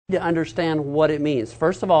to understand what it means.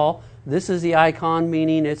 First of all, this is the icon,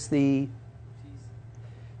 meaning it's the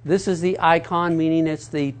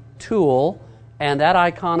tool, and that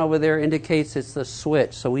icon over there indicates it's the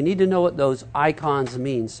switch. So we need to know what those icons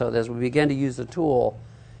mean so that as we begin to use the tool,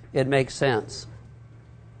 it makes sense.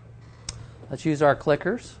 Let's use our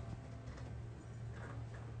clickers.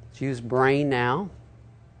 Let's use brain now.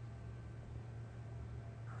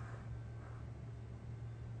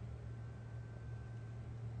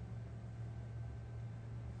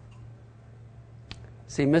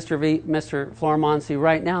 See, Mr. Florimond, see,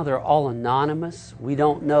 right now they're all anonymous. We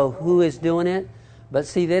don't know who is doing it. But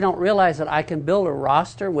see, they don't realize that I can build a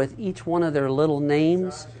roster with each one of their little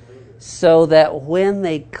names so that when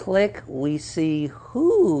they click, we see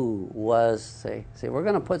who was, see, we're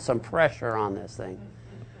going to put some pressure on this thing.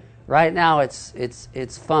 Right now, it's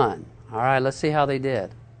fun. All right, let's see how they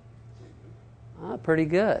did. Pretty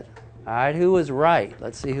good. All right, who was right?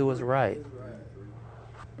 Let's see who was right.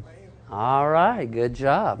 All right, good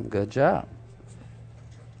job, good job.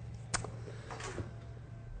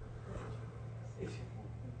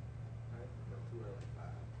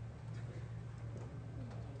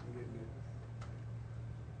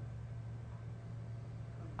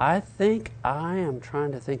 I think I am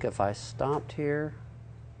trying to think if I stopped here.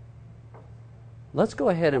 Let's go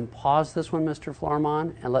ahead and pause this one, Mr.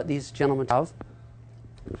 Florimond, and let these gentlemen have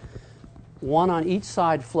one on each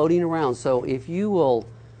side floating around. So if you will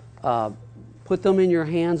put them in your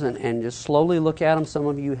hands and just slowly look at them. Some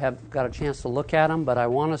of you have got a chance to look at them, but I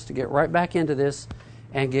want us to get right back into this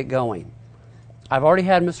and get going. I've already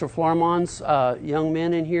had Mr. Florimond's young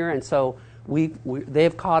men in here, and so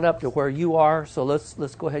they've caught up to where you are, so let's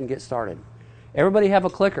go ahead and get started. Everybody have a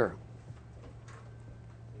clicker?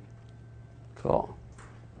 Cool.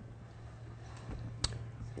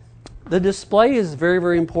 The display is very,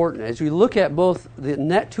 very important. As you look at both the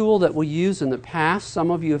net tool that we used in the past,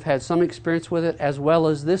 some of you have had some experience with it, as well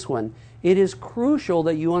as this one. It is crucial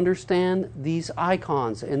that you understand these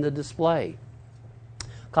icons in the display.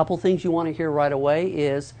 A couple things you want to hear right away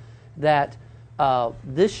is that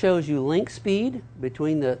this shows you link speed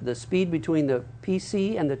between the speed between the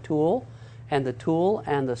PC and the tool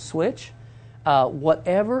and the switch.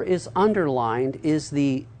 Whatever is underlined is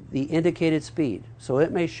the indicated speed. So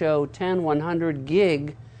it may show 10, 100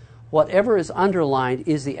 gig. Whatever is underlined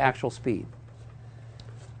is the actual speed.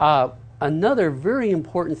 Another very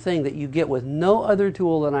important thing that you get with no other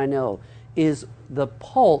tool that I know is the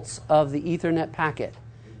pulse of the Ethernet packet.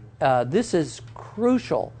 This is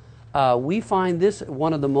crucial. We find this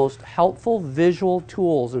one of the most helpful visual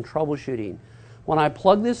tools in troubleshooting. When I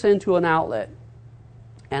plug this into an outlet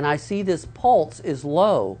and I see this pulse is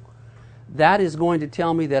low, that is going to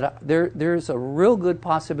tell me that there's a real good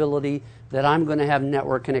possibility that I'm going to have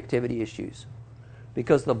network connectivity issues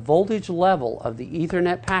because the voltage level of the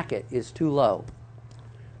Ethernet packet is too low.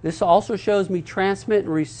 This also shows me transmit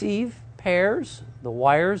and receive pairs, the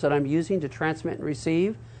wires that I'm using to transmit and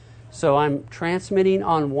receive. So I'm transmitting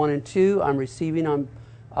on 1 and 2, I'm receiving on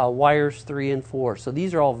wires 3 and 4. So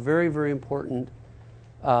these are all very, very important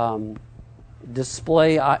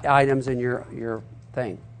display items in your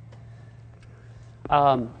thing.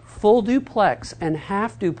 Full duplex and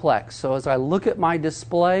half duplex. So as I look at my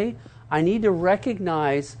display, I need to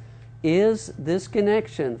recognize, is this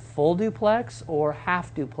connection full duplex or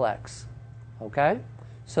half duplex? Okay?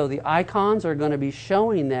 So the icons are going to be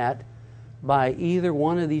showing that by either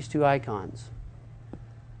one of these two icons.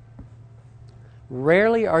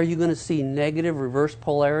 Rarely are you going to see negative reverse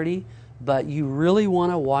polarity, but you really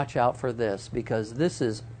want to watch out for this because this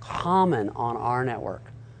is common on our network.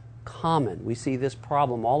 Common. We see this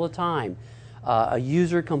problem all the time. A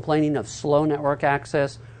user complaining of slow network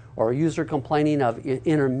access or a user complaining of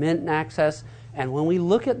intermittent access. And when we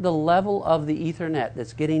look at the level of the Ethernet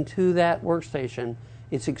that's getting to that workstation,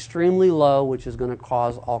 it's extremely low, which is going to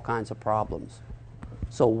cause all kinds of problems.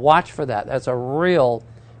 So watch for that. That's a real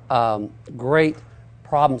great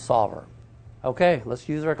problem solver. Okay, let's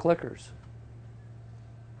use our clickers.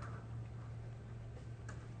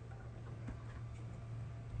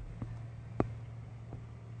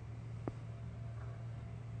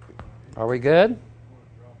 Are we good?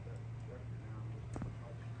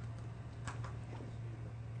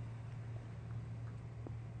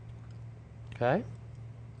 Okay.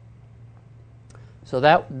 So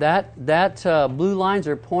that blue lines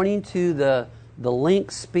are pointing to the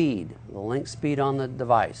link speed on the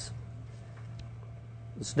device.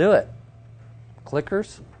 Let's do it.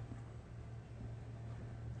 Clickers.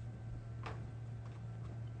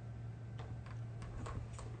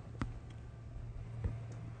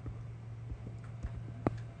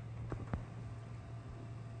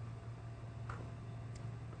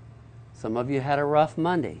 Some of you had a rough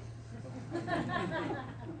Monday.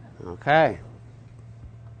 Okay.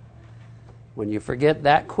 When you forget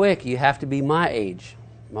that quick, you have to be my age.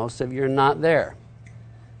 Most of you are not there.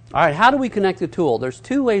 All right, how do we connect the tool? There's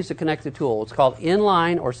two ways to connect the tool. It's called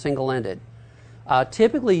inline or single-ended.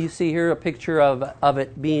 Typically, you see here a picture of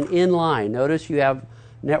it being inline. Notice you have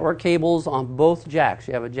network cables on both jacks.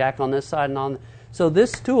 You have a jack on this side and on. So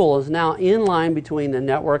this tool is now inline between the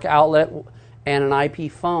network outlet and an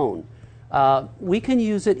IP phone. We can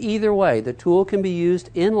use it either way. The tool can be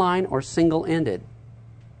used inline or single-ended.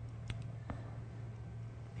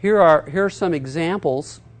 Here are some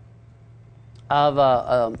examples of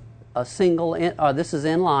a single. This is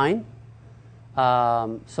inline.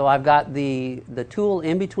 So I've got the tool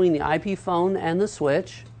in between the IP phone and the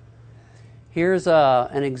switch. Here's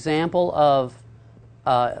an example of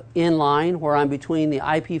inline where I'm between the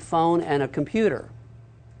IP phone and a computer.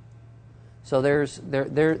 So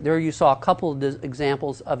there you saw a couple of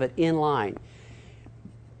examples of it inline.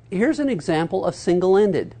 Here's an example of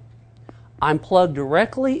single-ended. I'm plugged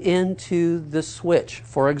directly into the switch.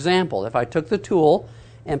 For example, if I took the tool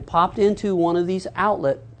and popped into one of these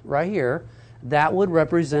outlets right here, that would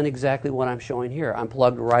represent exactly what I'm showing here. I'm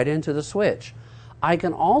plugged right into the switch. I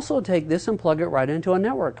can also take this and plug it right into a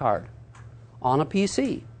network card on a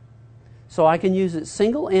PC. So I can use it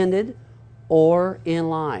single-ended or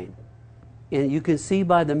inline. And you can see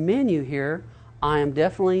by the menu here, I am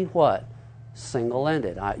definitely what?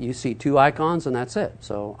 Single-ended. You see two icons and that's it.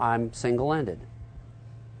 So I'm single-ended.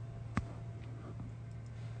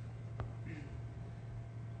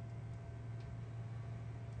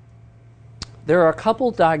 There are a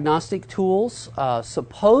couple diagnostic tools.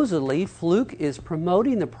 Supposedly, Fluke is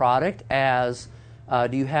promoting the product as,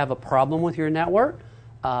 do you have a problem with your network?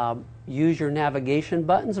 Use your navigation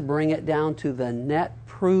buttons, bring it down to the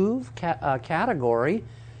NetProve category,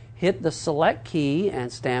 hit the select key,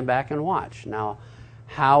 and stand back and watch. Now,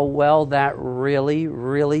 how well that really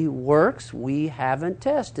works, we haven't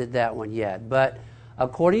tested that one yet. But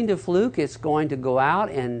according to Fluke, it's going to go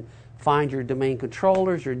out and find your domain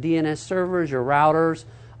controllers, your DNS servers, your routers,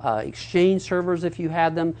 Exchange servers if you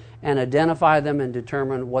had them, and identify them and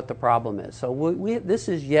determine what the problem is. So this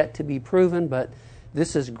is yet to be proven, but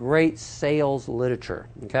this is great sales literature.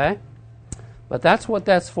 Okay, but that's what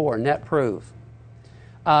that's for, NetProve.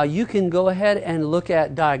 You can go ahead and look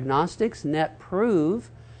at diagnostics. NetProve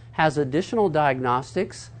has additional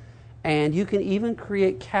diagnostics, and you can even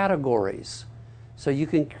create categories. So you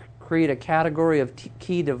can create a category of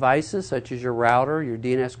key devices such as your router, your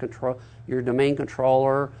DNS control, your domain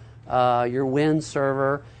controller, your Win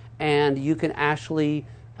server, and you can actually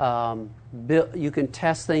you can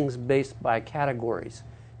test things based by categories.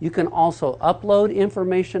 You can also upload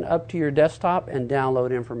information up to your desktop and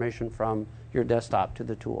download information from your desktop to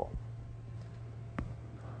the tool.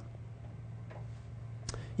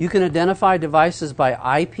 You can identify devices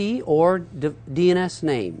by IP or DNS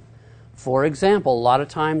name. For example, a lot of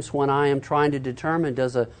times when I am trying to determine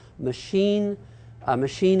does a machine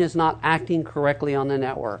is not acting correctly on the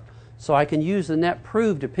network. So I can use the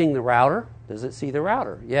NetProve to ping the router. Does it see the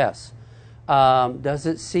router? Yes. Does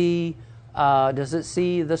it see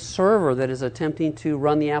the server that is attempting to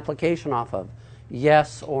run the application off of?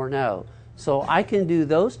 Yes or no. So I can do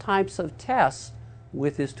those types of tests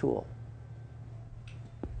with this tool.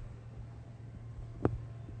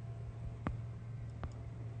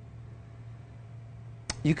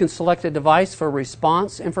 You can select a device for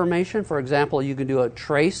response information. For example, you can do a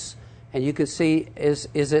trace and you can see is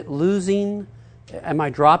it losing, am I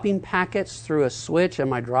dropping packets through a switch?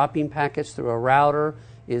 Am I dropping packets through a router?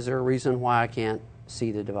 Is there a reason why I can't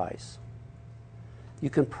see the device? You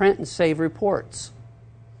can print and save reports.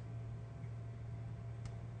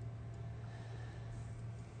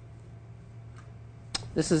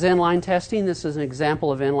 This is inline testing. This is an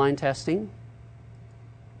example of inline testing.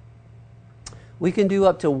 We can do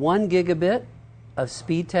up to 1 gigabit of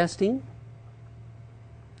speed testing.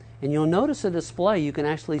 And you'll notice a display, you can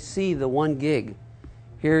actually see the 1 gig.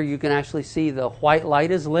 Here you can actually see the white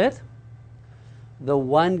light is lit. The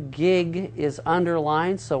 1 gig is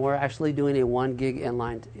underlined, so we're actually doing a 1 gig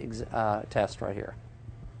inline test right here.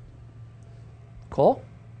 Cool?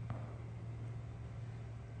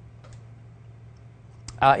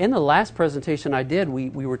 In the last presentation I did, we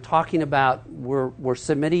were talking about we're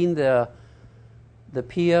submitting the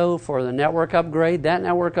PO for the network upgrade. That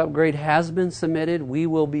network upgrade has been submitted. We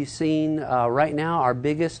will be seeing right now our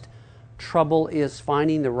biggest trouble is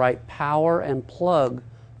finding the right power and plug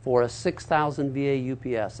for a 6,000 VA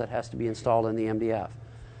UPS that has to be installed in the MDF.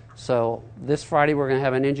 So this Friday we're going to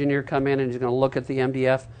have an engineer come in and he's going to look at the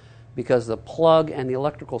MDF because the plug and the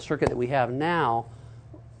electrical circuit that we have now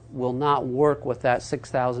will not work with that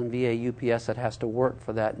 6,000 VA UPS that has to work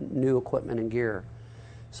for that new equipment and gear.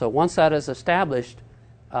 So once that is established,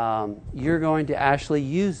 you're going to actually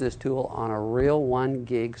use this tool on a real 1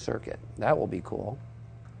 gig circuit. That will be cool.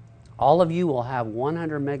 All of you will have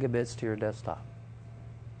 100 megabits to your desktop.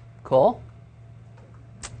 Cool?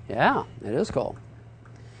 Yeah, it is cool.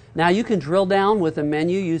 Now you can drill down with a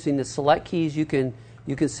menu using the select keys. You can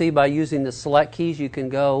see by using the select keys you can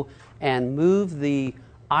go and move the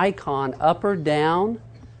icon up or down.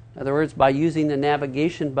 In other words, by using the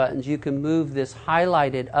navigation buttons you can move this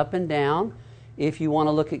highlighted up and down. If you want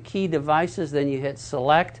to look at key devices, then you hit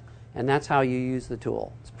select, and that's how you use the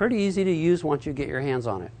tool. It's pretty easy to use once you get your hands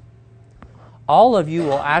on it. All of you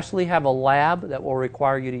will actually have a lab that will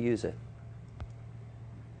require you to use it.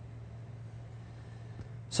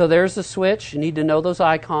 So there's the switch. You need to know those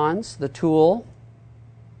icons, the tool,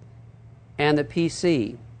 and the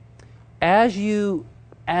PC. As you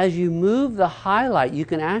move the highlight, you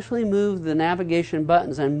can actually move the navigation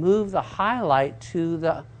buttons and move the highlight to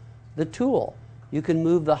the tool. You can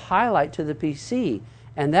move the highlight to the PC,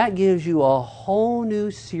 and that gives you a whole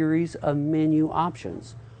new series of menu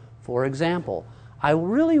options. For example, I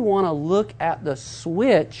really want to look at the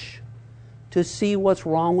switch to see what's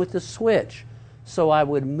wrong with the switch. So I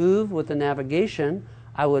would move with the navigation,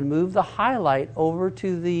 I would move the highlight over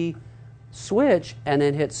to the switch and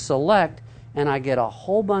then hit select, and I get a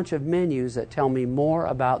whole bunch of menus that tell me more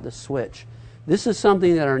about the switch. This is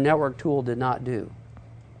something that our network tool did not do.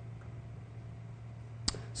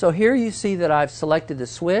 So here you see that I've selected the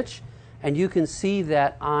switch, and you can see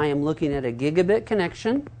that I am looking at a gigabit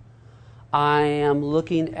connection. I am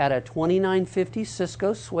looking at a 2950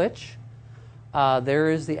 Cisco switch. There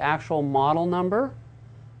is the actual model number,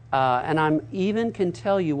 and I even can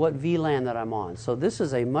tell you what VLAN that I'm on. So this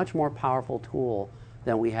is a much more powerful tool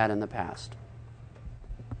than we had in the past.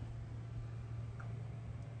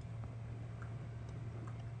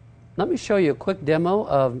 Let me show you a quick demo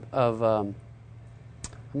of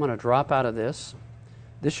I'm going to drop out of this.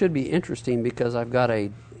 This should be interesting because I've got a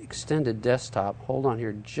extended desktop. Hold on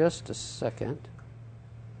here just a second.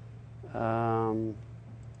 I've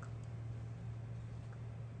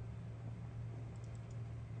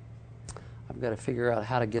got to figure out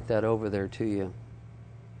how to get that over there to you.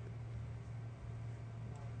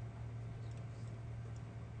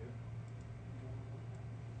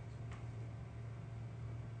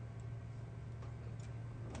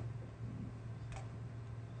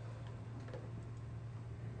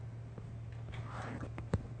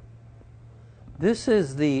 This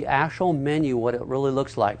is the actual menu, what it really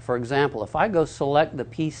looks like. For example, if I go select the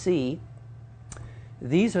PC,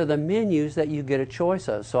 these are the menus that you get a choice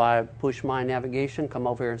of. So I push my navigation, come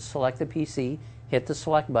over here and select the PC, hit the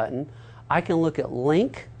select button. I can look at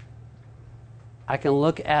link. I can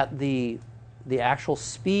look at the actual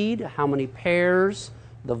speed, how many pairs,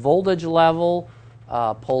 the voltage level,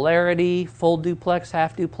 polarity, full duplex,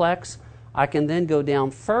 half duplex. I can then go down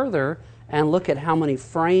further and look at how many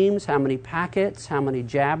frames, how many packets, how many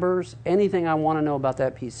jabbers, anything I want to know about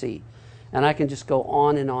that PC. And I can just go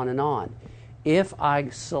on and on and on. If I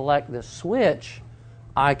select the switch,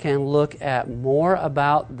 I can look at more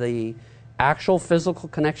about the actual physical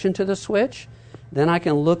connection to the switch. Then I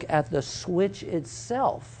can look at the switch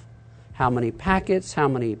itself. How many packets, how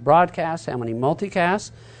many broadcasts, how many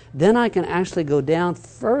multicasts. Then I can actually go down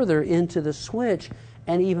further into the switch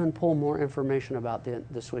and even pull more information about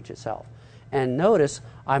the switch itself. And notice,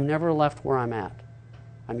 I'm never left where I'm at.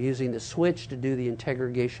 I'm using the switch to do the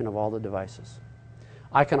integration of all the devices.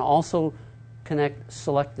 I can also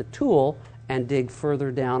select the tool and dig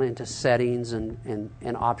further down into settings and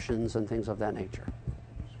options and things of that nature.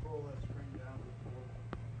 Scroll that screen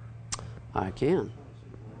down. I can.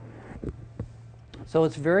 So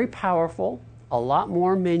it's very powerful, a lot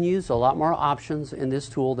more menus, a lot more options in this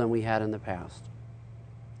tool than we had in the past.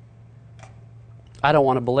 I don't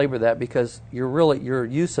want to belabor that because your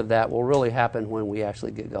use of that will really happen when we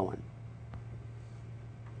actually get going.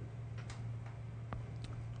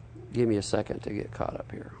 Give me a second to get caught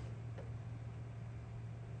up here.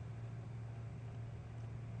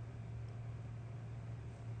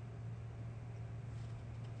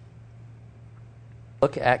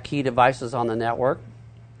 Look at key devices on the network.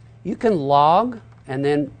 You can log and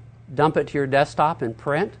then dump it to your desktop and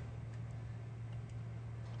print.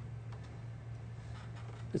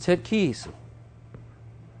 Let's hit keys.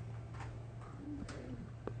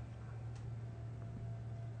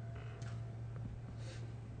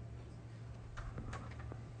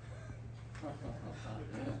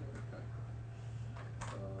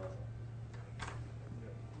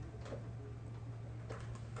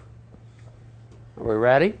 Are we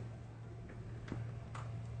ready?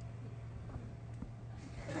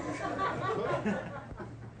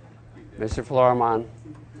 Mr. Florimon,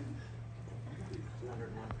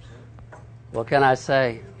 what can I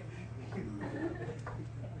say?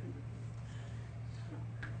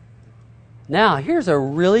 Now, here's a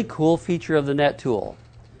really cool feature of the Net tool.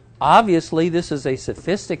 Obviously, this is a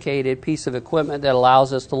sophisticated piece of equipment that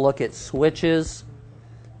allows us to look at switches,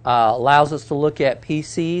 allows us to look at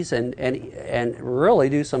PCs, and really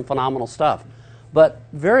do some phenomenal stuff. But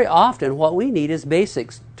very often, what we need is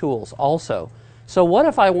basics tools also. So what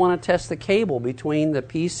if I want to test the cable between the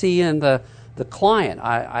PC and the client?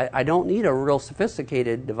 I don't need a real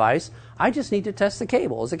sophisticated device. I just need to test the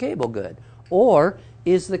cable. Is the cable good? Or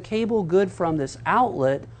is the cable good from this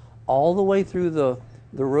outlet all the way through the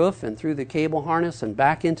roof and through the cable harness and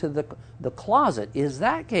back into the closet? Is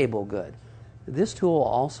that cable good? This tool will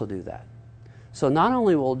also do that. So not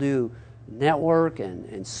only will it do network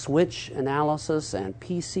and switch analysis and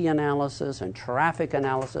PC analysis and traffic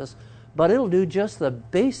analysis, but it'll do just the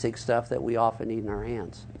basic stuff that we often need in our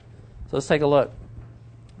hands. So let's take a look.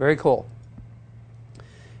 Very cool.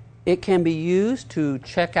 It can be used to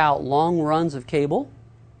check out long runs of cable.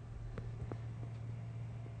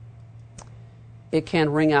 It can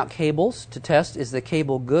ring out cables to test, is the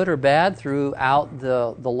cable good or bad throughout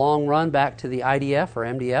the long run back to the IDF or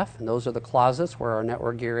MDF, and those are the closets where our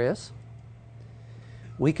network gear is.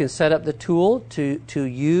 We can set up the tool to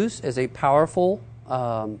use as a powerful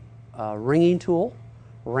ringing tool,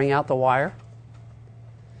 ring out the wire.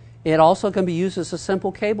 It also can be used as a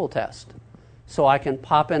simple cable test. So I can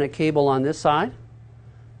pop in a cable on this side,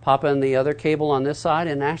 pop in the other cable on this side,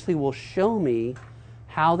 and actually will show me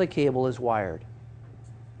how the cable is wired.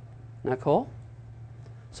 Isn't that cool?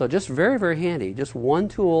 So just very, very handy. Just one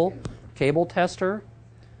tool, cable tester,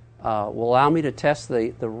 will allow me to test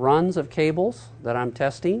the runs of cables that I'm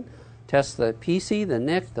testing, test the PC, the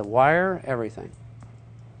NIC, the wire, everything.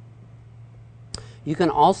 You can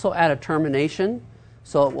also add a termination,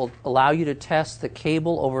 so it will allow you to test the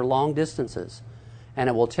cable over long distances. And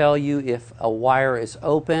it will tell you if a wire is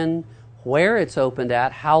open, where it's opened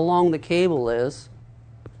at, how long the cable is.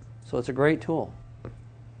 So it's a great tool.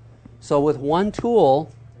 So with one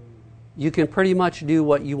tool, you can pretty much do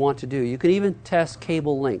what you want to do. You can even test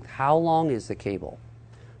cable length. How long is the cable?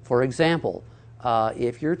 For example,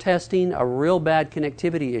 if you're testing a real bad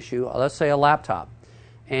connectivity issue, let's say a laptop,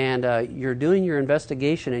 and you're doing your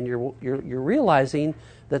investigation and you're realizing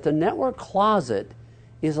that the network closet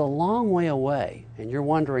is a long way away, and you're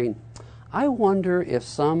wondering, I wonder if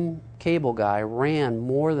some cable guy ran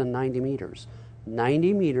more than 90 meters.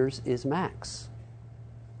 90 meters is max.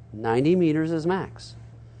 90 meters is max.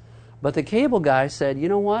 But the cable guy said, you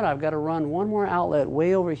know what, I've got to run one more outlet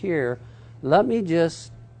way over here. Let me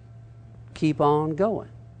just keep on going.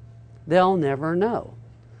 They'll never know.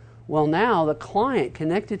 Well, now the client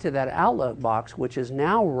connected to that outlet box, which is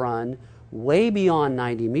now run way beyond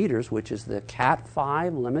 90 meters, which is the Cat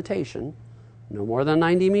 5 limitation, no more than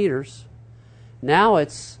 90 meters. Now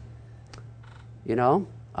it's,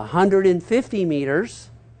 150 meters.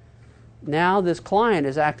 Now this client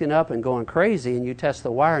is acting up and going crazy, and you test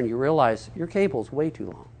the wire and you realize your cable's way too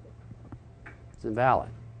long. It's invalid.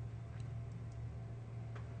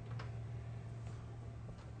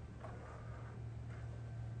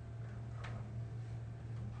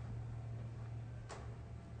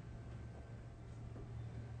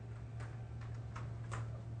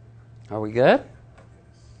 Are we good?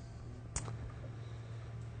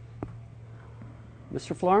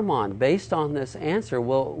 Mr. Florimon, based on this answer,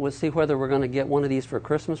 we'll see whether we're going to get one of these for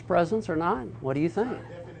Christmas presents or not. What do you think?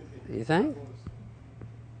 Definitely. You think?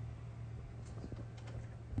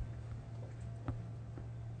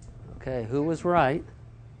 Okay, who was right?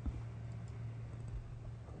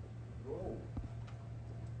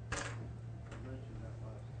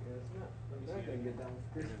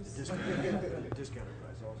 Discounted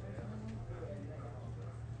price also.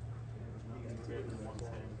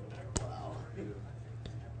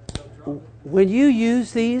 When you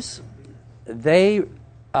use these, if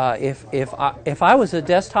I was a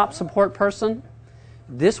desktop support person,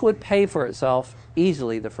 this would pay for itself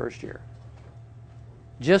easily the first year.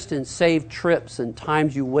 Just in saved trips and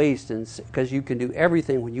times you waste, because you can do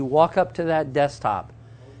everything. When you walk up to that desktop,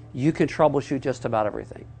 you can troubleshoot just about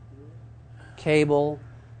everything. Cable,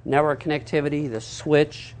 network connectivity, the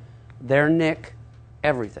switch, their NIC,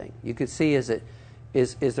 everything. You can see, is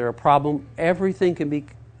there a problem? Everything can be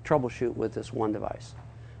troubleshoot with this one device.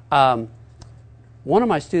 One of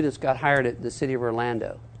my students got hired at the city of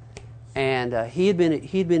Orlando, and he'd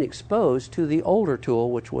been exposed to the older tool,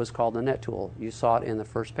 which was called the Net tool. You saw it in the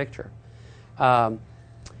first picture.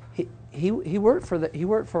 He worked for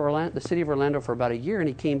the city of Orlando for about a year, and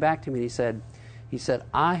he came back to me and he said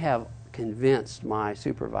I have convinced my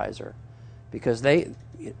supervisor, because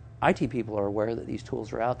IT people are aware that these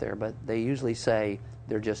tools are out there, but they usually say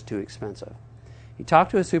they're just too expensive. He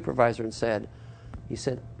talked to his supervisor and said,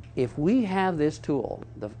 if we have this tool,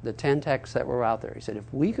 the 10 techs that were out there, he said,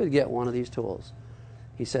 if we could get one of these tools,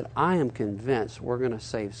 he said, I am convinced we're going to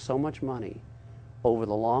save so much money over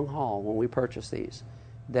the long haul when we purchase these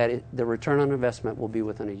that the return on investment will be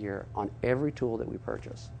within a year on every tool that we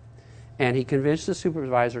purchase. And he convinced the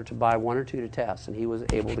supervisor to buy one or two to test, and he was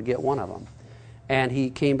able to get one of them. And he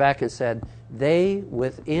came back and said,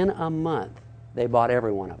 within a month, they bought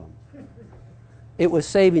every one of them. It was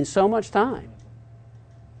saving so much time.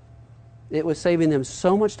 It was saving them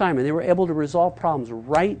so much time, and they were able to resolve problems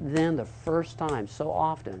right then the first time so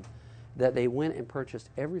often that they went and purchased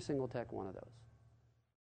every single tech one of those.